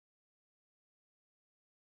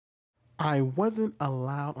I wasn't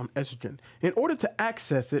allowed on estrogen. In order to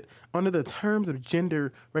access it under the terms of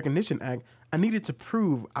Gender Recognition Act, I needed to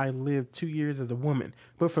prove I lived 2 years as a woman.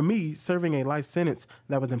 But for me, serving a life sentence,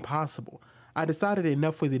 that was impossible. I decided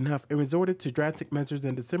enough was enough and resorted to drastic measures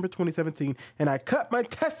in December 2017, and I cut my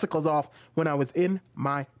testicles off when I was in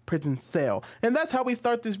my prison cell. And that's how we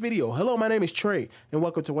start this video. Hello, my name is Trey, and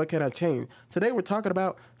welcome to What Can I Change? Today we're talking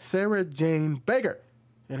about Sarah Jane Baker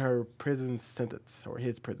in her prison sentence, or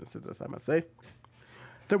his prison sentence, I must say.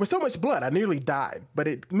 There was so much blood, I nearly died, but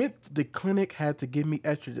it meant the clinic had to give me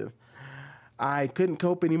estrogen. I couldn't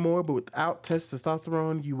cope anymore, but without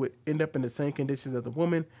testosterone, you would end up in the same conditions as a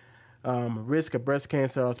woman, risk of breast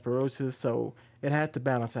cancer, osteoporosis, so it had to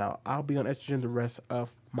balance out. I'll be on estrogen the rest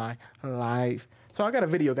of my life. So I got a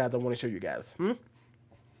video, guys, I want to show you guys.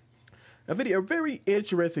 A very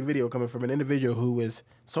interesting video coming from an individual who is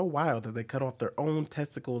so wild that they cut off their own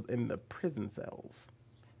testicles in the prison cells.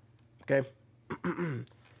 Okay, so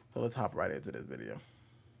let's hop right into this video.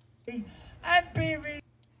 And be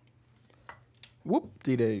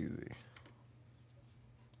Whoop-de-daisy.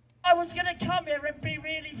 I was gonna come here and be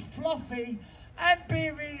really fluffy and be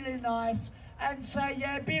really nice and say,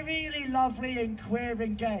 yeah, be really lovely and queer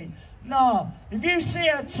and gay. No, if you see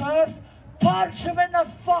a turf, punch him in the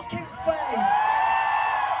fucking face.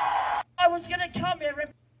 I was gonna come here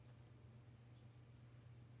and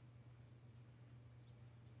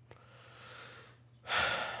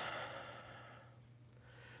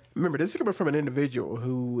Remember, this is coming from an individual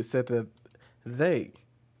who said that they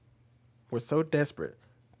were so desperate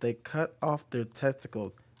they cut off their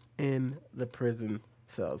testicles in the prison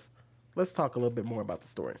cells. Let's talk a little bit more about the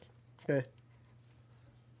story, okay?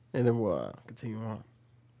 And then we'll continue on.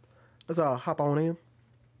 Let's hop on in.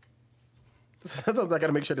 I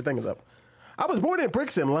gotta make sure the thing is up. I was born in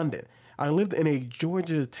Brixton, London. I lived in a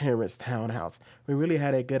Georgia terrace townhouse. We really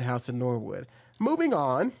had a good house in Norwood. Moving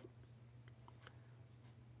on,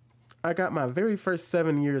 I got my very first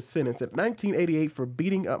 7-year sentence in 1988 for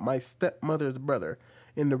beating up my stepmother's brother,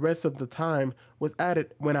 and the rest of the time was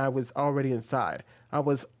added when I was already inside. I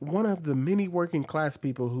was one of the many working class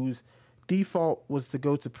people whose default was to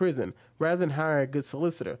go to prison rather than hire a good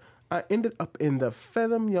solicitor. I ended up in the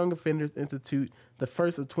Fedham Young Offenders Institute, the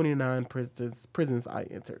first of 29 prisons I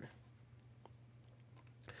entered.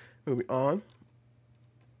 Moving on.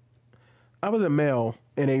 I was in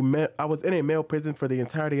a male prison for the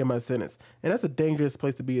entirety of my sentence, and that's a dangerous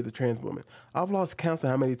place to be as a trans woman. I've lost count of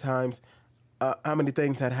how many things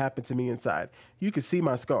had happened to me inside. You can see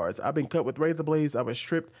my scars. I've been cut with razor blades. I was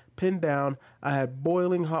stripped, pinned down. I had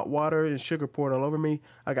boiling hot water and sugar poured all over me.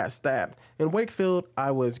 I got stabbed. In Wakefield, I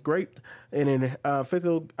was raped, and in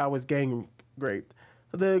Fizzle, I was gang raped.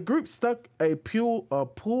 The group stuck a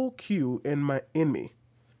pool cue in me.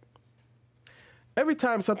 Every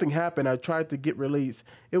time something happened, I tried to get released.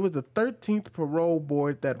 It was the 13th parole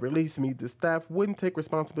board that released me. The staff wouldn't take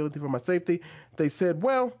responsibility for my safety. They said,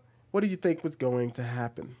 well, what do you think was going to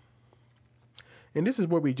happen? And this is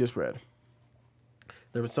what we just read.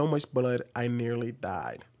 There was so much blood, I nearly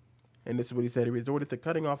died. And this is what he said. He resorted to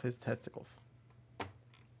cutting off his testicles. I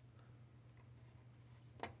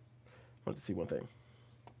want to see one thing.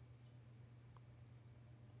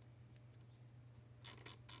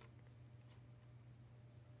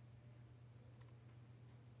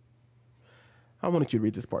 I wanted you to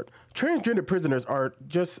read this part. Transgender prisoners aren't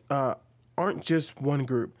just one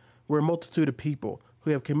group. We're a multitude of people who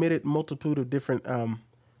have committed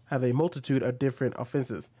have a multitude of different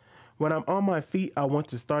offenses. When I'm on my feet, I want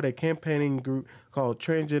to start a campaigning group called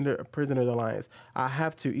Transgender Prisoners Alliance. I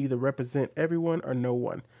have to either represent everyone or no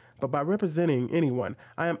one. But by representing anyone,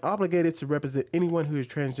 I am obligated to represent anyone who is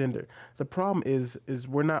transgender. The problem is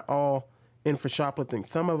we're not all in for shoplifting.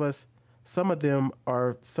 Some of them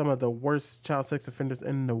are some of the worst child sex offenders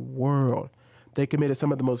in the world. They committed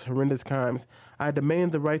some of the most horrendous crimes. I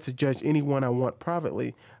demand the right to judge anyone I want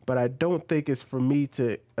privately, but I don't think it's for me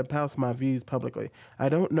to espouse my views publicly. I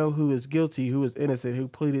don't know who is guilty, who is innocent, who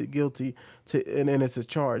pleaded guilty to an innocent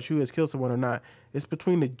charge, who has killed someone or not. It's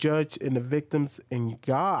between the judge and the victims and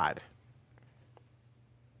God.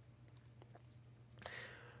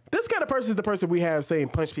 This kind of person is the person we have saying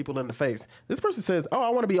punch people in the face. This person says, oh, I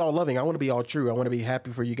want to be all loving. I want to be all true. I want to be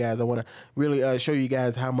happy for you guys. I want to really show you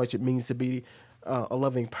guys how much it means to be a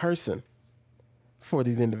loving person for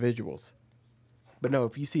these individuals. But no,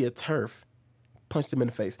 if you see a turf, punch them in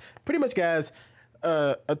the face. Pretty much, guys,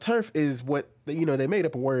 a turf is what, they made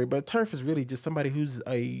up a word, but a turf is really just somebody who's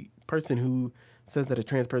a person who says that a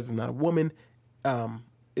trans person is not a woman.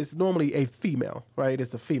 It's normally a female, right?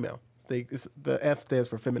 It's a female. The F stands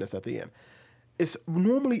for feminist at the end. it's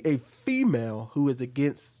normally a female who is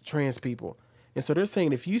against trans people. And so they're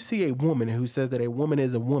saying if you see a woman who says that a woman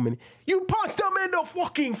is a woman, you punch them in the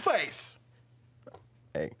fucking face.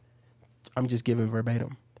 Hey, I'm just giving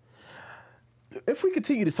verbatim. If we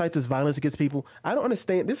continue to cite this violence against people, I don't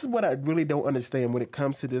understand. This is what I really don't understand when it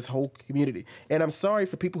comes to this whole community. And I'm sorry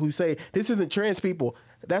for people who say this isn't trans people.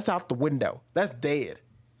 That's out the window. That's dead.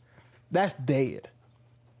 That's dead.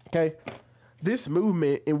 Okay? This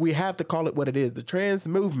movement, and we have to call it what it is, the trans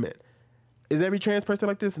movement. Is every trans person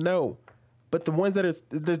like this? No. But the ones that are,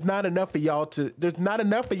 there's not enough of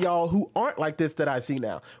y'all who aren't like this that I see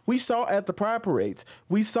now. We saw at the Pride parades.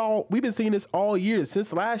 We've been seeing this all year,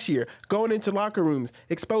 since last year, going into locker rooms,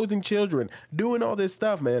 exposing children, doing all this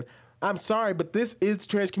stuff, man. I'm sorry, but this is the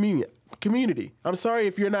trans community. I'm sorry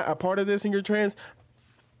if you're not a part of this and you're trans.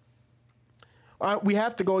 We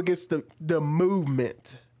have to go against the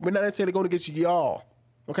movement. We're not necessarily going against y'all,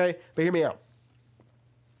 okay? But hear me out.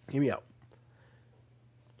 Hear me out.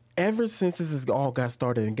 Ever since this has all got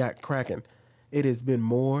started and got cracking, it has been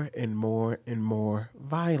more and more and more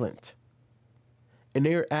violent. And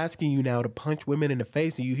they're asking you now to punch women in the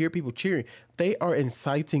face, and you hear people cheering. They are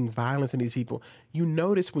inciting violence in these people. You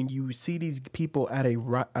notice when you see these people at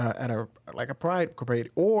a pride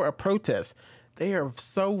parade or a protest, they are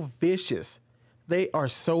so vicious. They are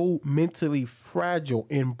so mentally fragile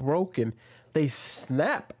and broken. They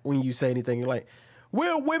snap when you say anything. You're like,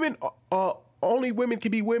 well, women only women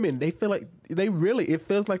can be women. They feel like it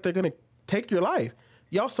feels like they're going to take your life.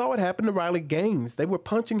 Y'all saw what happened to Riley Gaines. They were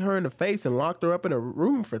punching her in the face and locked her up in a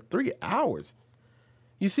room for 3 hours.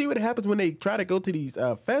 You see what happens when they try to go to these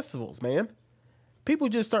festivals, man. People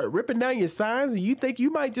just start ripping down your signs and you think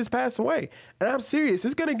you might just pass away. And I'm serious.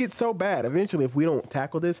 It's going to get so bad eventually if we don't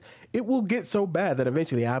tackle this. It will get so bad that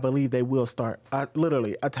eventually I believe they will start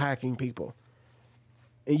literally attacking people.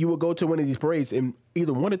 And you will go to one of these parades and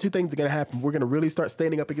either one or two things are going to happen. We're going to really start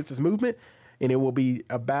standing up against this movement and it will be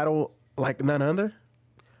a battle like none other.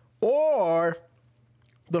 Or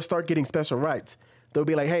they'll start getting special rights. They'll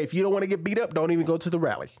be like, hey, if you don't want to get beat up, don't even go to the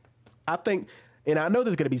rally. I think, and I know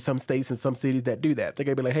there's going to be some states and some cities that do that. They're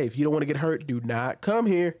going to be like, hey, if you don't want to get hurt, do not come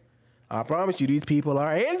here. I promise you, these people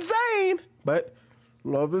are insane. But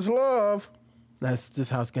love is love. That's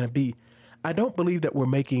just how it's going to be. I don't believe that we're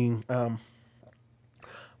making...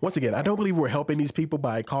 Once again, I don't believe we're helping these people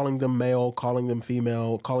by calling them male, calling them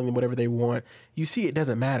female, calling them whatever they want. You see, it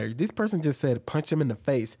doesn't matter. This person just said, punch them in the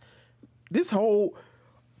face. This whole,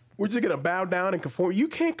 we're just going to bow down and conform. You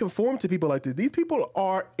can't conform to people like this. These people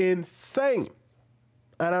are insane.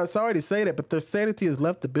 And I'm sorry to say that, but their sanity has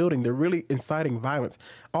left the building. They're really inciting violence.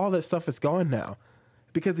 All that stuff is gone now.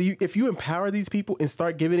 Because if you empower these people and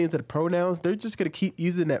start giving into the pronouns, they're just going to keep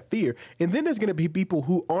using that fear. And then there's going to be people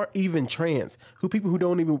who aren't even trans, people who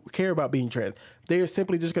don't even care about being trans. They are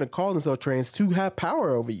simply just going to call themselves trans to have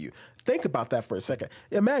power over you. Think about that for a second.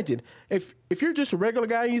 Imagine if you're just a regular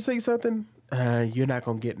guy and you say something, you're not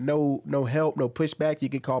going to get no help, no pushback. You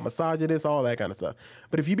get called misogynist, all that kind of stuff.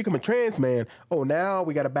 But if you become a trans man, now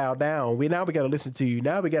we got to bow down. Now we got to listen to you.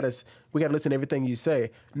 Now we got to listen to everything you say.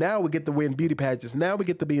 Now we get to win beauty pageants. Now we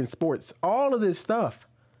get to be in sports. All of this stuff.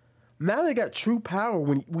 Now they got true power.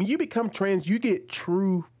 When you become trans, you get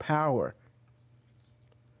true power.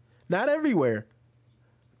 Not everywhere.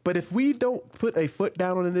 But if we don't put a foot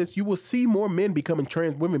down on this, you will see more men becoming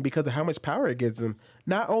trans women because of how much power it gives them.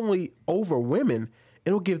 Not only over women,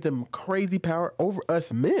 it'll give them crazy power over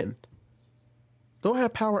us men. They'll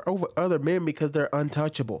have power over other men because they're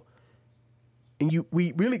untouchable. And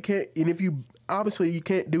we really can't, and you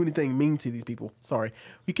can't do anything mean to these people. Sorry.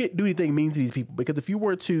 You can't do anything mean to these people because if you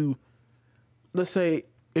were to, let's say,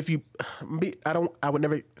 I would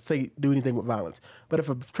never say do anything with violence. But if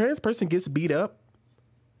a trans person gets beat up,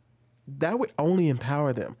 that would only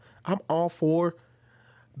empower them. I'm all for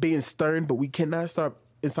being stern, but we cannot start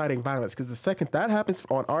inciting violence because the second that happens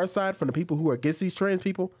on our side from the people who are against these trans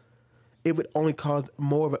people, it would only cause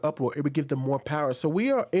more of an uproar. It would give them more power. So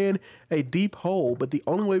we are in a deep hole, but the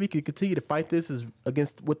only way we can continue to fight this is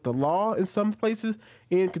with the law in some places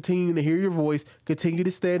and continuing to hear your voice, continue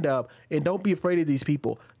to stand up, and don't be afraid of these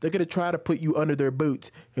people. They're going to try to put you under their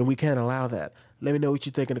boots, and we can't allow that. Let me know what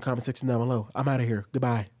you think in the comment section down below. I'm out of here.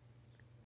 Goodbye.